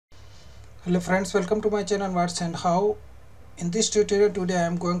Hello friends, welcome to my channel What's and How. In this tutorial today I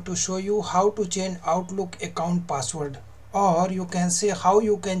am going to show you how to change Outlook account password, or you can say how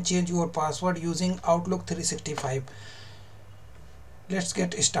you can change your password using Outlook 365. Let's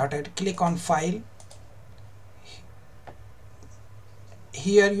get started. Click on File.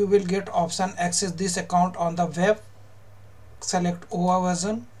 Here you will get option access this account on the web. Select OA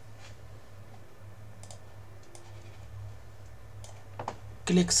version.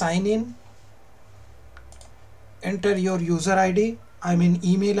 Click Sign In. Enter your user ID,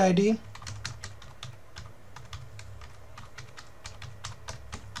 email ID.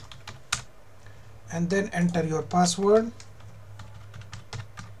 And then enter your password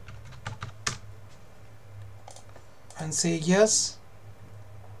and say yes.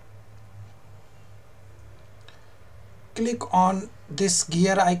 Click on this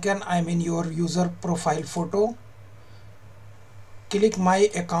gear icon, your user profile photo. Click My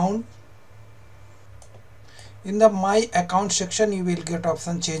Account. In the My Account section you will get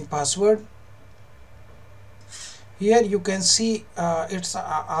option Change Password. Here you can see it's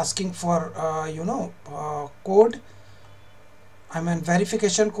asking for code,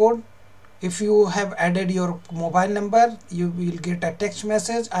 verification code. If you have added your mobile number, you will get a text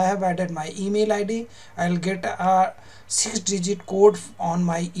message. I have added my email ID. I'll get a 6-digit code on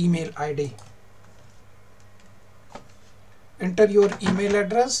my email ID. Enter your email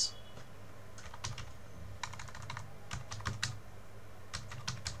address.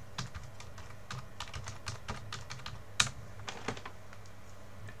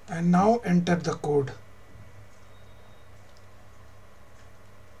 And now enter the code.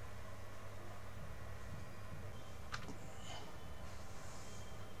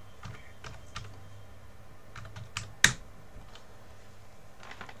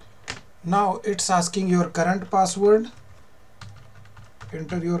 Now it's asking your current password.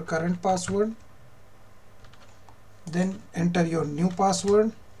 Enter your current password. Then enter your new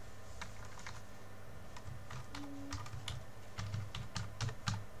password.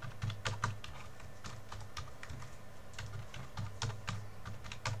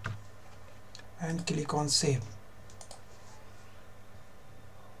 And click on Save.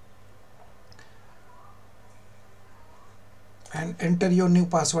 And enter your new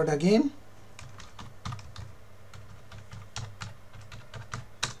password again.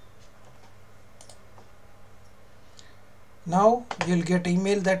 Now you'll get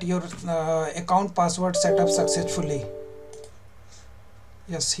email that your account password set up successfully.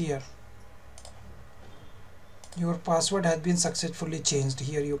 Yes, here. Your password has been successfully changed.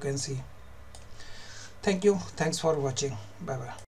 Here you can see. Thank you. Thanks for watching. Bye bye.